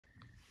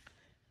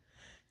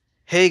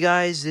Hey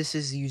guys, this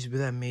is the YouTuber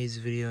that made this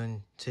video,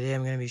 and today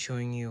I'm going to be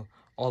showing you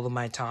all of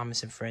my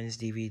Thomas and Friends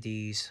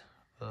DVDs.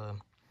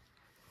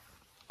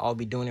 I'll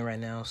be doing it right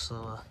now,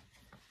 so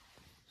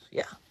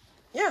yeah.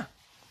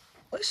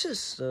 Let's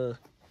just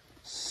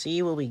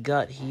see what we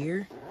got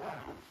here.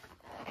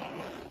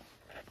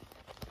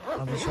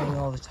 I'll be showing you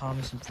all the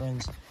Thomas and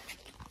Friends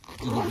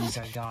DVDs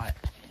I got.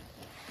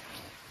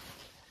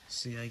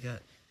 See,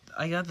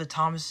 I got the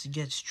Thomas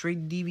Get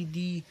Straight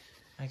DVD.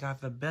 I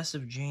got the Best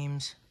of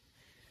James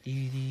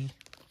DVD.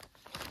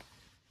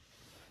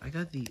 I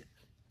got the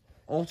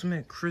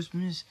Ultimate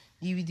Christmas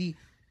DVD.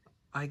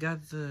 I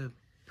got the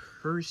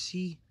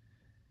Percy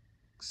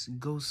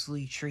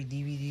Ghostly Trade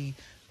DVD.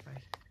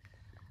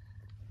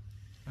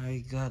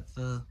 I got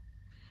the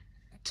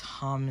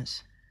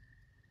Thomas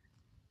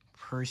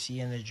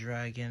Percy and the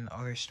Dragon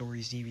Other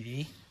Stories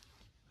DVD.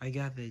 I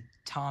got the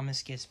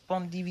Thomas Gets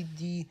Bumped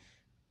DVD,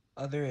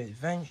 Other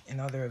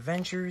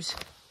Adventures.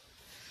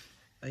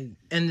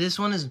 And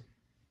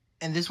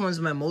this one's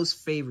my most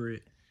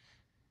favorite.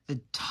 The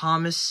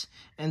Thomas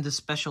and the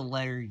Special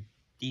Letter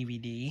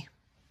DVD.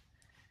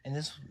 And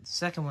this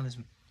second one is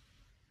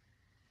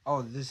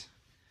this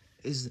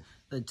is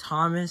the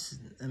Thomas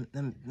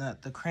and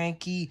the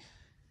Cranky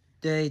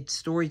Dead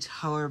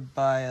Storyteller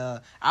by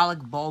Alec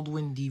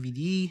Baldwin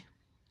DVD.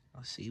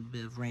 I'll see a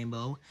bit of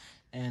rainbow,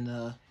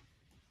 and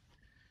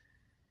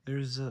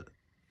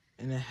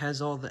it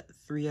has all the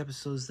 3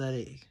 episodes that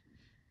it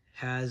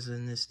has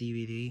in this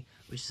DVD,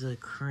 which is the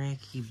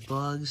Cranky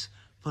Bugs,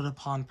 Put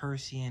Upon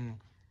Percy, and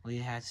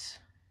Leah Hat's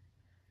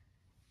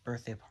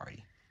Birthday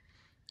Party.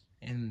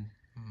 And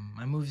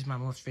my movie's my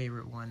most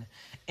favorite one.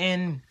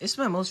 And it's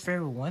my most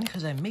favorite one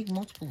because I make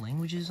multiple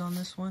languages on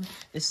this one.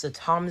 It's the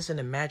Thomas and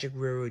the Magic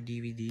Railroad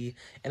DVD.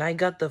 And I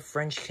got the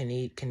French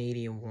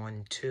Canadian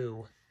one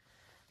too.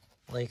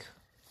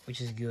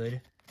 Which is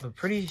good. But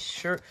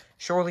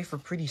shortly for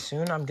pretty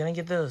soon, I'm gonna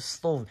get the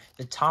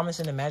Thomas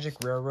and the Magic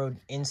Railroad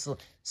in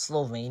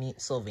Slovenian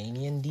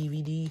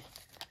DVD.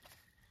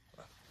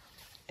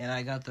 And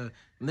I got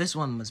this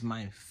one was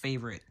my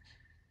favorite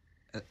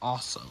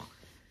also.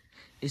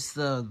 It's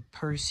the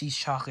Percy's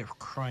Chocolate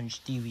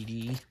Crunch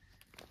DVD.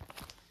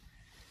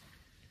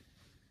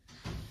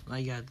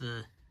 I got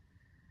the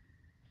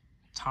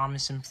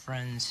Thomas and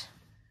Friends,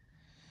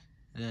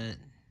 the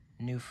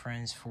New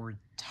Friends for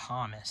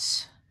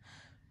Thomas,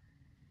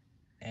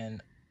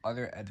 and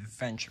Other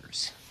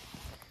Adventures.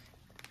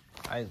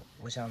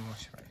 Which I'm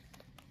most right.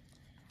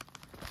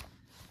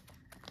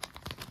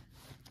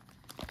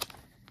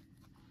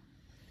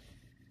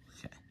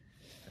 Okay.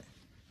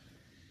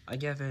 I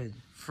got the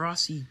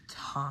Frosty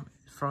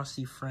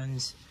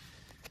Friends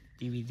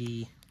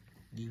DVD.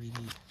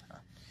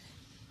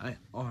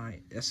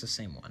 Alright, that's the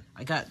same one.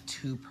 I got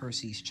 2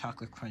 Percy's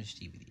Chocolate Crunch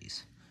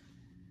DVDs.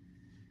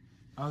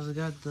 I also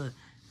got the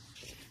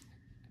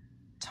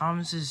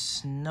Thomas's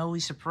Snowy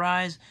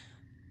Surprise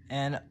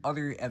and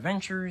Other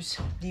Adventures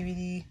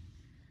DVD.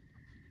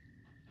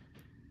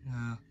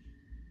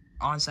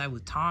 On-Side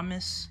with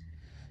Thomas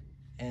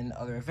and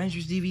Other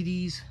Adventures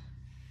DVDs.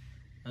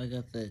 I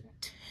got the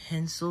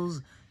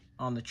Tinsels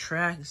on the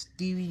Tracks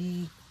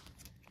DVD,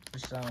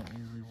 which I don't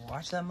usually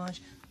watch that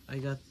much. I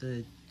got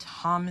the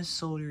Thomas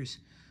Soldiers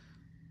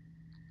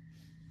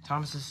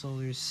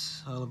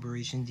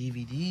Celebration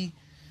DVD.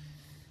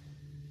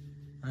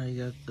 I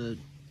got the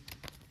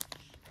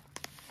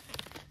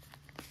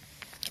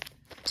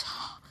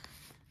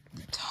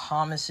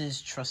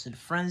Thomas's Trusted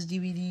Friends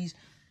DVDs,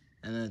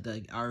 and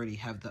I already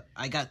have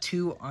I got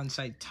 2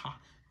 On-Side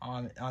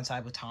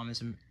with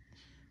Thomas and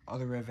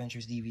Other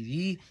Adventures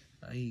DVD.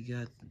 I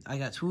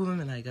got 2 of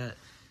them, and I got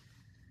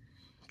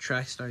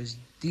Track Stars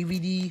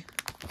DVD.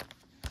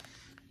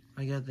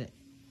 I got the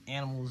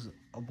Animals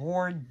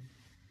Aboard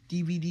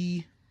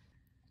DVD.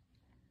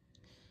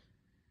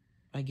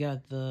 I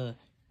got the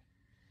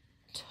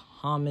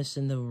Thomas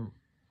and the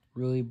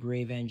Really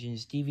Brave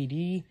Engines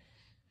DVD.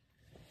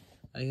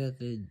 I got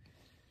the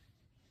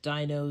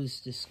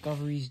Dinos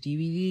Discoveries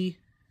DVD.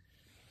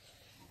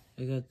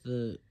 I got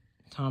the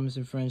Thomas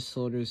and Friends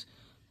Soldiers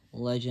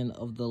Legend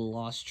of the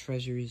Lost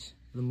Treasures,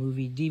 the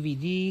movie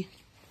DVD.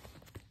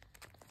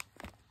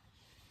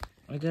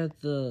 I got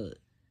the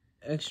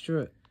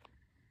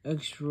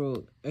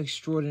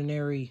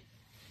Extraordinary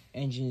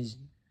Engines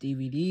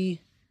DVD.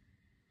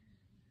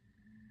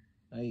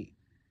 I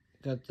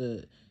got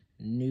the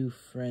New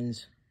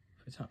Friends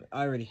for Thomas.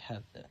 I already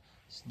have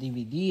this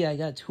DVD. I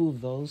got 2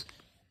 of those.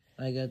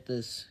 I got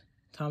this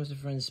Thomas and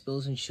Friends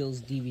Spills and Chills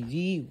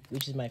DVD,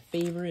 which is my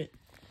favorite.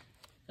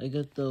 I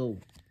got the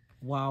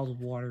Wild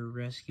Water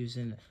Rescues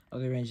and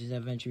Other Engines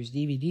Adventures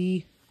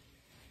DVD.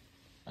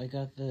 I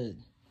got the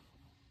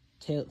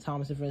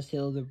Thomas and Friends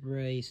Tale of the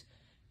Brace,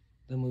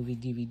 the movie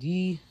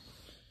DVD.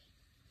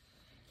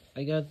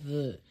 I got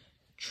the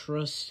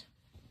Trust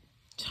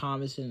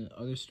Thomas and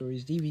Other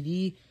Stories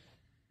DVD.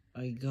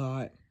 I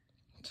got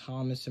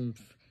Thomas and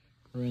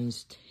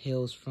Friends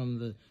Tales from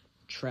the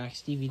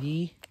Tracks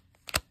DVD.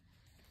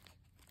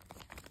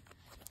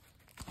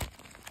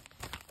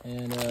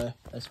 And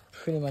that's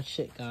pretty much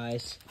it,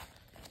 guys.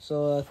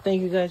 So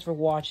thank you guys for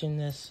watching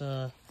this.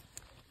 And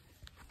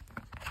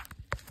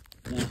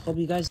I hope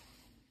you guys.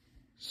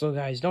 So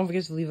guys, don't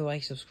forget to leave a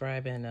like,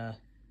 subscribe, and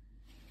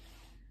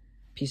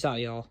peace out,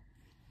 y'all.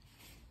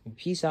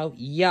 Peace out,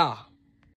 yeah.